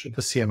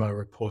CMO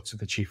report to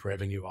the chief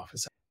revenue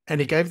officer? And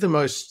he gave the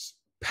most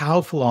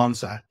powerful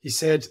answer. He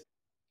said,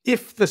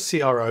 if the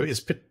CRO is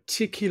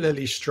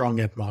particularly strong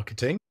at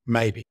marketing,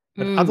 maybe,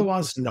 but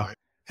otherwise, no.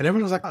 And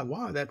everyone was like, oh,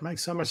 wow, that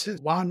makes so much sense.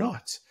 Why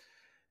not?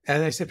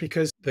 And they said,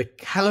 because the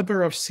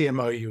caliber of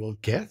CMO you will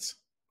get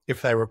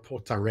if they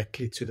report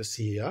directly to the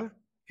CEO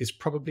is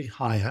probably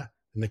higher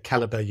than the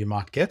caliber you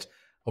might get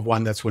of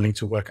one that's willing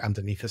to work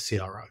underneath a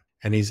CRO.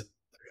 And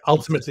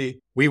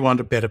ultimately, we want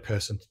a better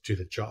person to do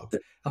the job.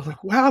 I was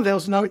like, wow, there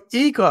was no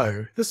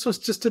ego. This was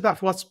just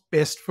about what's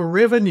best for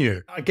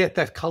revenue. I get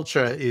that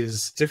culture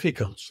is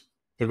difficult,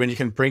 but when you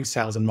can bring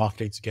sales and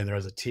marketing together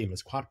as a team,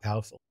 it's quite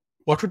powerful.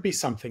 What would be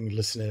something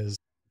listeners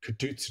could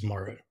do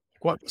tomorrow?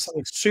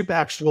 Something super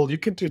actionable you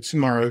can do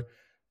tomorrow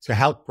to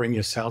help bring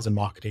your sales and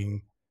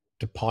marketing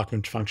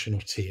department, function,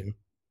 or team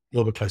a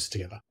little bit closer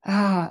together?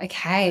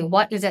 Okay.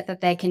 What is it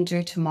that they can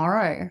do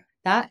tomorrow?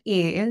 That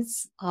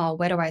is,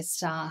 where do I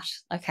start?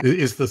 Okay.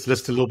 Is this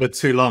list a little bit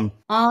too long?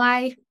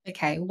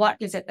 What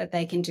is it that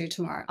they can do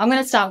tomorrow? I'm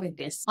going to start with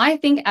this. I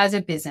think as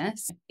a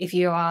business, if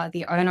you are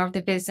the owner of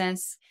the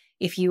business,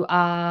 if you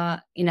are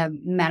in a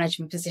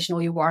management position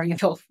or you're worrying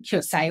about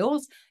your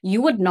sales,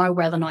 you would know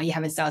whether or not you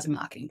have a sales and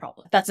marketing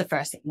problem. That's the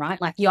first thing,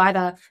 right? Like you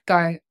either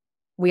go,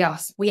 we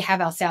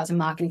have our sales and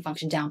marketing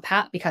function down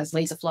pat because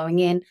leads are flowing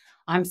in.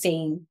 I'm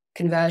seeing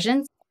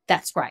conversions.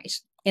 That's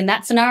great. In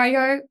that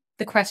scenario,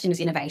 the question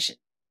is innovation.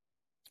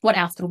 What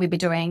else could we be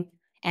doing?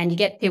 And you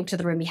get people to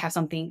the room, you have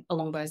something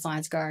along those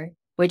lines go,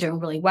 we're doing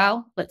really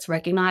well. Let's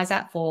recognize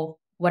that for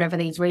whatever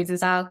these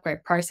reasons are,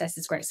 great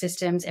processes, great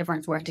systems,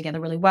 everyone's worked together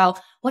really well.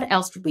 What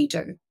else could we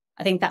do?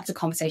 I think that's a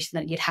conversation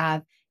that you'd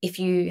have if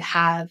you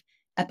have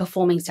a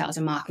performing sales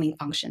and marketing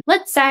function.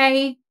 Let's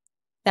say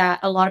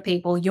that a lot of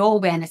people, your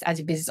awareness as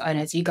a business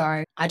owners, you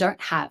go, I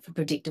don't have a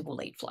predictable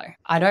lead flow.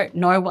 I don't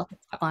know what the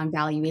pipeline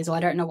value is, or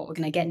I don't know what we're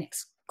going to get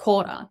next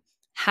quarter.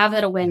 Have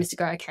that awareness to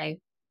go, okay,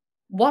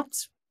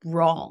 what's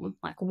wrong?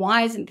 Like,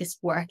 why isn't this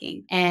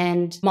working?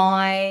 And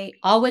I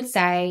would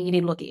say you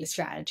need to look at your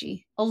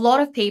strategy. A lot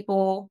of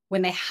people,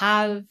 when they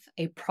have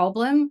a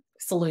problem,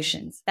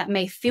 solutions that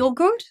may feel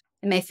good,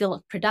 it may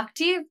feel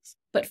productive,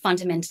 but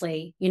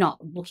fundamentally, you're not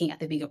looking at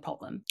the bigger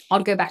problem.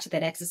 I'll go back to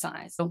that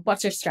exercise. So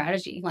what's your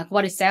strategy? Like,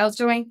 what is sales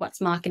doing?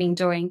 What's marketing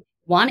doing?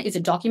 One, is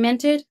it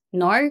documented?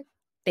 No.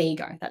 There you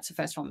go. That's the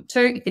first one.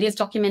 Two, if it is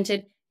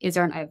documented, is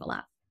there an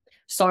overlap?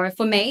 So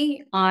for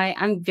me, I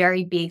am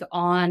very big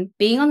on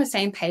being on the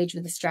same page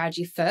with the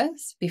strategy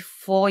first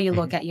before you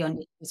look at your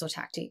niches or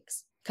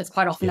tactics. because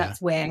quite often Yeah.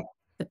 that's where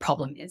the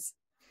problem is.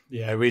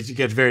 Yeah, we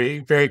get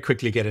very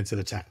quickly get into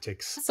the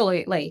tactics.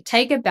 Absolutely.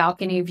 Take a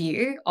balcony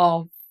view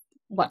of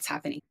what's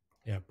happening.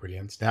 Yeah,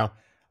 brilliant. Now,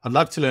 I'd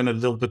love to learn a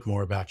little bit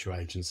more about your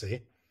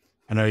agency.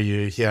 I know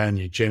you're here and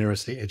you're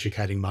generously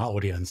educating my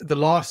audience. The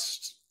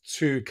last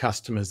 2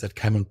 customers that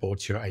came on board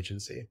to your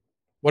agency,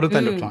 what did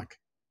they look like?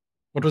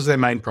 What was their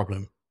main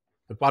problem?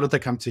 Why did they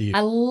come to you?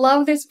 I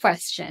love this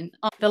question.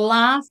 The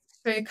last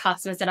 2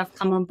 customers that have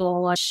come on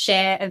board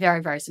share a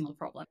very similar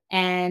problem.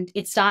 And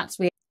it starts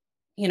with,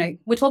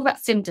 we talk about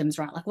symptoms,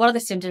 right? Like, what are the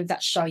symptoms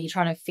that show you're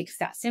trying to fix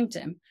that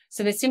symptom?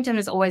 So the symptom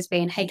has always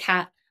been, hey,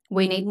 Kat,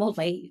 we need more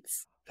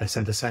leads. They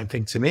said the same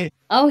thing to me.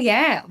 Oh,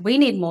 yeah, we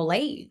need more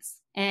leads.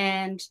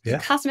 And the Yeah.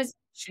 customers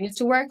choose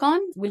to work on,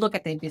 we look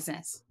at their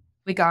business.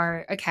 We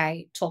go,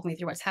 okay, talk me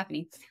through what's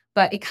happening.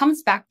 But it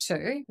comes back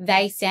to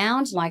they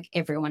sound like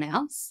everyone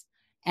else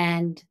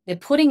and they're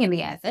putting in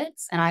the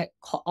efforts. And I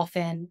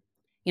often,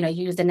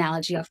 use the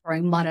analogy of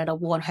throwing mud at a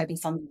wall and hoping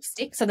something will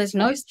stick. So there's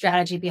no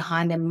strategy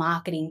behind their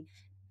marketing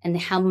and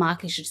how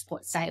marketing should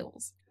support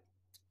sales.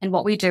 And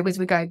what we do is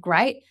we go,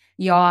 great,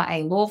 you are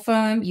a law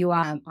firm, you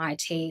are an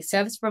IT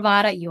service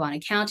provider, you are an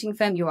accounting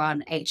firm, you are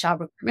an HR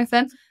recruitment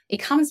firm. It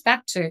comes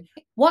back to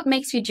what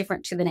makes you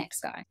different to the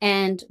next guy.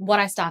 And what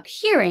I start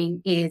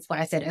hearing is what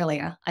I said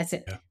earlier. I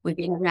said, we've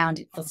been around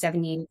it for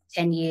 7 years,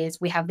 10 years.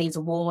 We have these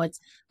awards.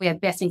 We have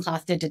best in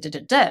class,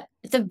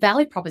 It's a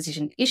value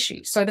proposition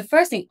issue. So the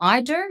first thing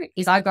I do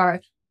is I go,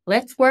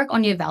 let's work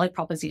on your value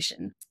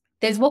proposition.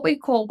 There's what I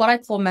call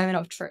moment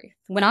of truth.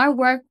 When I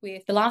work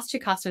with the last 2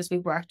 customers we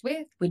worked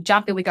with, we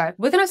jump in, we go,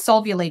 we're going to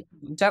solve your lead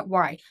problem. Don't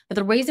worry. But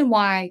the reason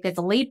why there's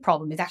a lead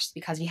problem is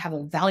actually because you have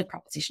a value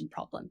proposition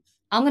problem.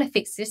 I'm going to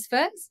fix this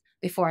first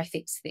before I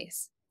fix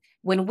this.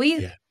 When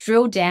we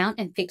drill down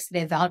and fix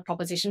their value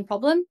proposition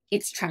problem,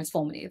 it's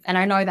transformative. And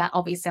I know that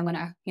obviously I'm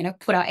going to,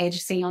 put our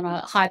agency on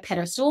a high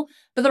pedestal.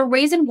 But the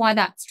reason why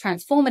that's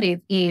transformative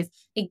is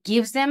it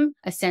gives them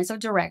a sense of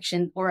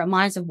direction or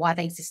reminds them why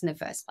they exist in the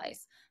first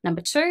place.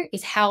 Number 2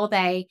 is how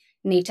they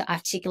need to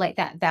articulate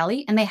that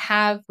value. And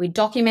we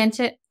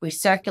document it, we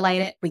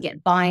circulate it, we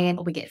get buy-in,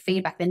 or we get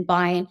feedback, then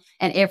buy-in.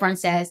 And everyone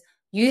says,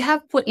 you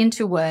have put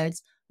into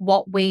words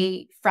what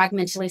we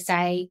fragmentally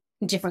say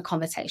in different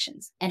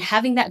conversations. And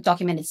having that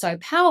documented is so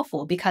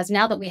powerful because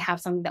now that we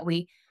have something that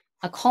we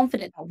are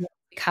confident of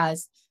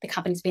because the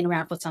company's been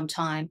around for some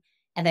time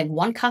and they've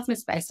won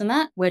customers based on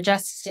that, we're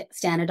just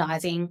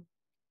standardizing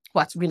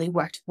what's really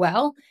worked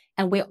well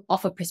and we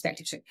offer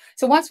perspective too.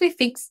 So once we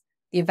fix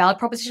the valid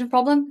proposition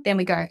problem, then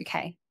we go,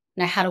 okay,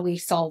 now how do we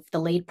solve the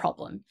lead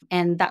problem?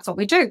 And that's what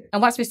we do.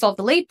 And once we solve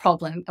the lead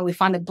problem and we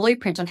find the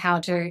blueprint on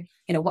how to,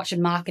 what should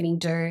marketing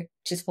do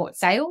to support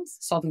sales,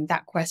 solving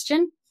that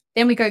question,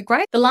 then we go,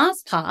 great. The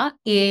last part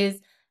is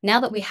now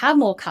that we have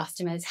more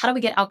customers, how do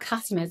we get our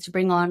customers to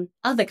bring on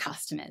other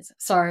customers?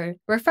 So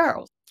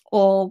referrals,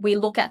 or we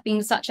look at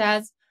things such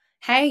as,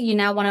 hey, you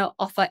now want to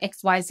offer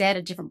XYZ,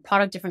 a different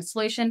product, different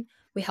solution.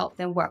 We help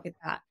them work with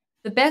that.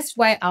 The best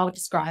way I would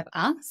describe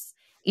us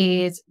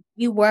is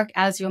you work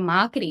as your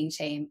marketing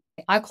team.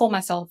 I call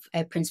myself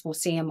a principal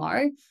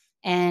CMO,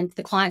 and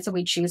the clients that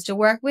we choose to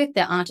work with,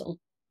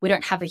 we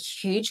don't have a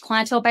huge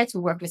clientele base. We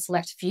work with a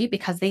select few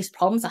because these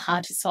problems are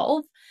hard to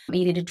solve.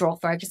 You need to draw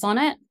focus on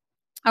it.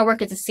 I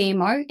work as a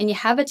CMO, and you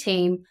have a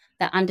team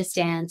that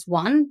understands,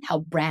 1, how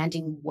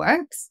branding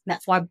works.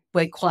 That's why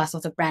we call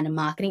ourselves a brand and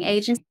marketing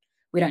agency.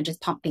 We don't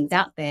just pump things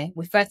out there.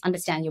 We first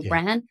understand your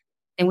brand,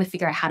 then we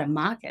figure out how to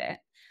market it.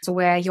 So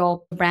we're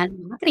your brand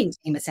and marketing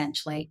team,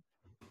 essentially.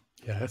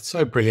 Yeah, that's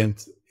so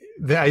brilliant.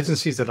 The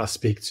agencies that I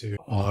speak to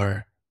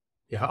are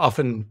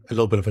often a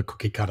little bit of a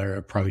cookie cutter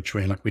approach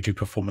where we do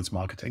performance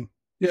marketing.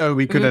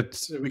 We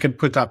can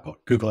put up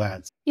Google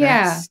ads.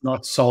 Yeah. That's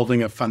not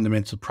solving a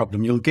fundamental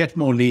problem. You'll get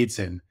more leads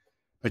in,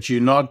 but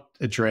you're not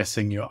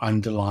addressing your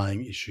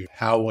underlying issue.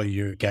 How are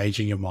you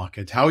gauging your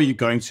market? How are you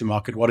going to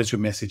market? What is your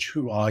message?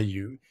 Who are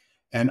you?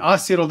 And I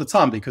see it all the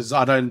time because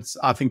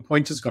I think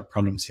Pointer's got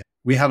problems here.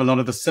 We have a lot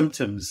of the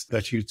symptoms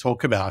that you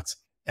talk about,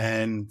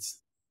 and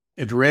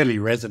it really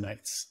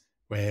resonates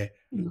where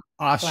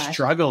I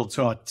struggle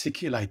to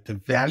articulate the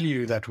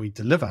value that we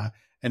deliver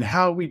and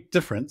how we're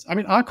different. I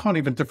mean, I can't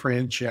even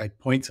differentiate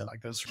Pointer,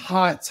 like this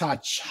high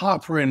touch,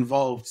 hyper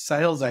involved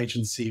sales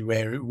agency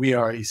where we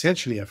are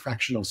essentially a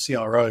fractional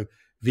CRO,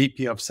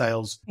 VP of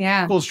sales,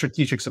 full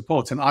strategic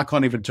support. And I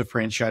can't even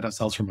differentiate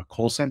ourselves from a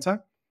call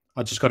center.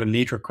 I just got a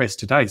lead request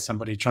today,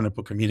 somebody trying to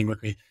book a meeting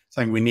with me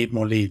saying we need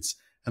more leads.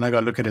 And I go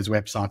look at his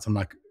website. I'm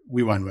like,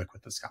 we won't work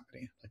with this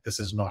company. Like, this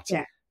is not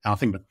our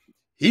thing. But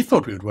he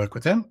thought we would work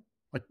with him.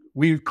 Like,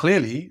 we're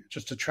clearly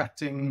just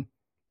attracting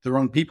the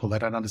wrong people. They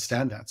don't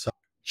understand that. So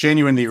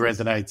genuinely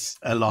resonates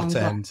a lot.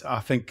 And I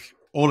think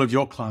all of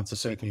your clients are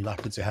certainly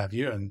lucky to have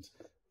you, and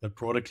the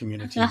broader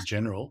community in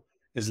general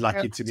is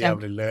lucky to be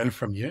able to learn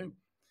from you.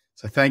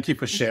 So thank you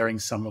for sharing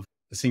some of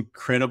this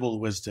incredible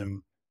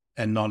wisdom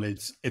and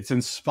knowledge. It's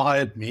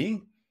inspired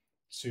me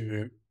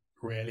to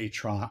really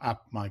try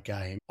up my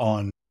game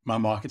on my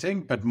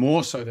marketing, but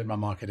more so than my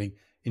marketing,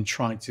 in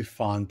trying to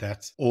find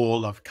that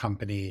all of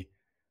company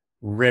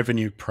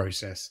revenue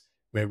process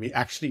where we're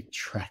actually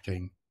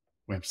tracking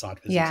website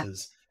Yeah.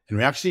 visitors and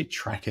we're actually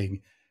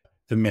tracking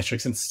the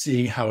metrics and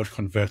seeing how it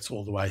converts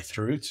all the way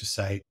through to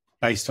say,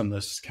 based on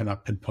this, can I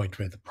pinpoint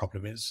where the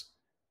problem is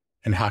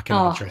and how can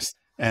I Oh, address it?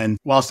 And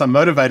whilst I'm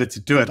motivated to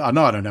do it, I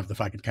know I don't have the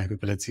fucking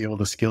capability or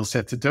the skill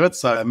set to do it.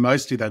 So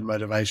mostly that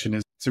motivation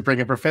is to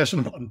bring a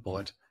professional on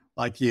board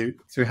like you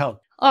to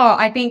help. Oh,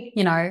 I think,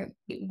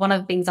 one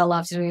of the things I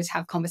love to do is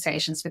have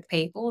conversations with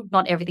people.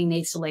 Not everything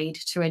needs to lead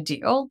to a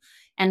deal.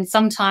 And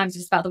sometimes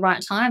it's about the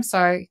right time.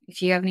 So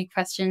if you have any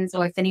questions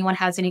or if anyone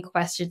has any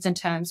questions in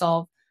terms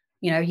of,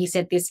 you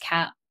said this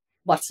cat,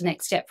 what's the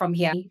next step from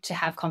here, to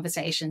have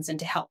conversations and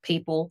to help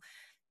people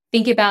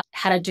think about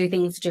how to do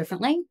things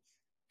differently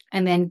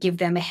and then give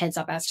them a heads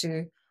up as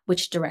to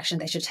which direction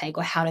they should take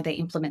or how do they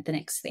implement the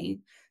next thing.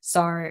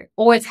 So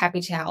always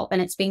happy to help.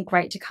 And it's been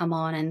great to come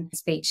on and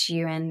speak to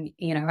you. And,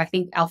 I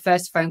think our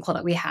first phone call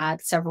that we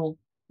had several,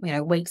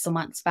 weeks or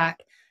months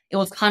back, it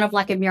was kind of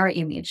like a mirror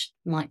image.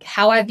 Like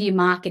how I view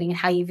marketing and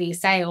how you view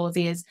sales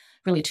is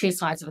really two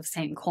sides of the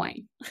same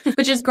coin,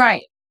 which is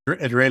great.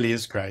 It really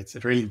is great.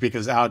 It really,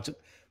 because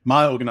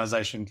my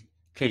organization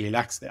clearly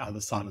lacks the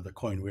other side of the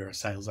coin. We're a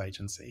sales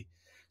agency.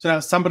 So now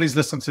somebody's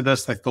listened to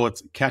this, they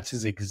thought Kat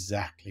is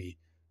exactly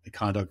the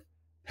kind of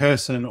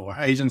person or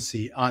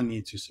agency I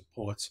need to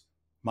support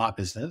my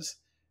business.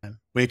 And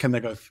where can they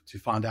go to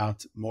find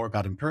out more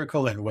about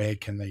Empirical and where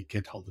can they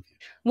get hold of you?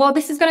 Well,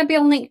 this is going to be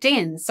on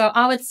LinkedIn. So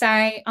I would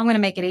say I'm going to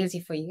make it easy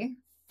for you.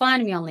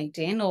 Find me on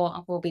LinkedIn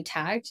or we'll be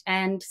tagged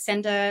and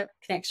send a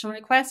connection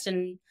request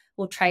and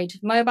we'll trade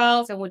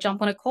mobiles and we'll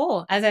jump on a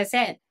call. As I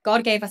said,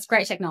 God gave us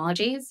great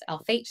technologies,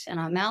 our feet and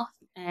our mouth,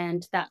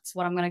 and that's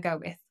what I'm going to go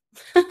with.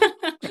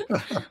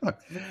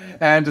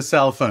 And a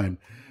cell phone.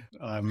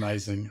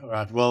 Amazing. All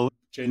right. Well,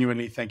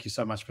 genuinely, thank you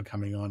so much for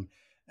coming on.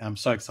 I'm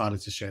so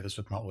excited to share this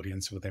with my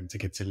audience, for them to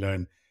get to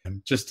learn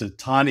just a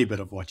tiny bit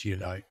of what you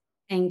know.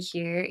 Thank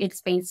you.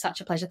 It's been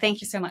such a pleasure.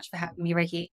 Thank you so much for having me, Ricky.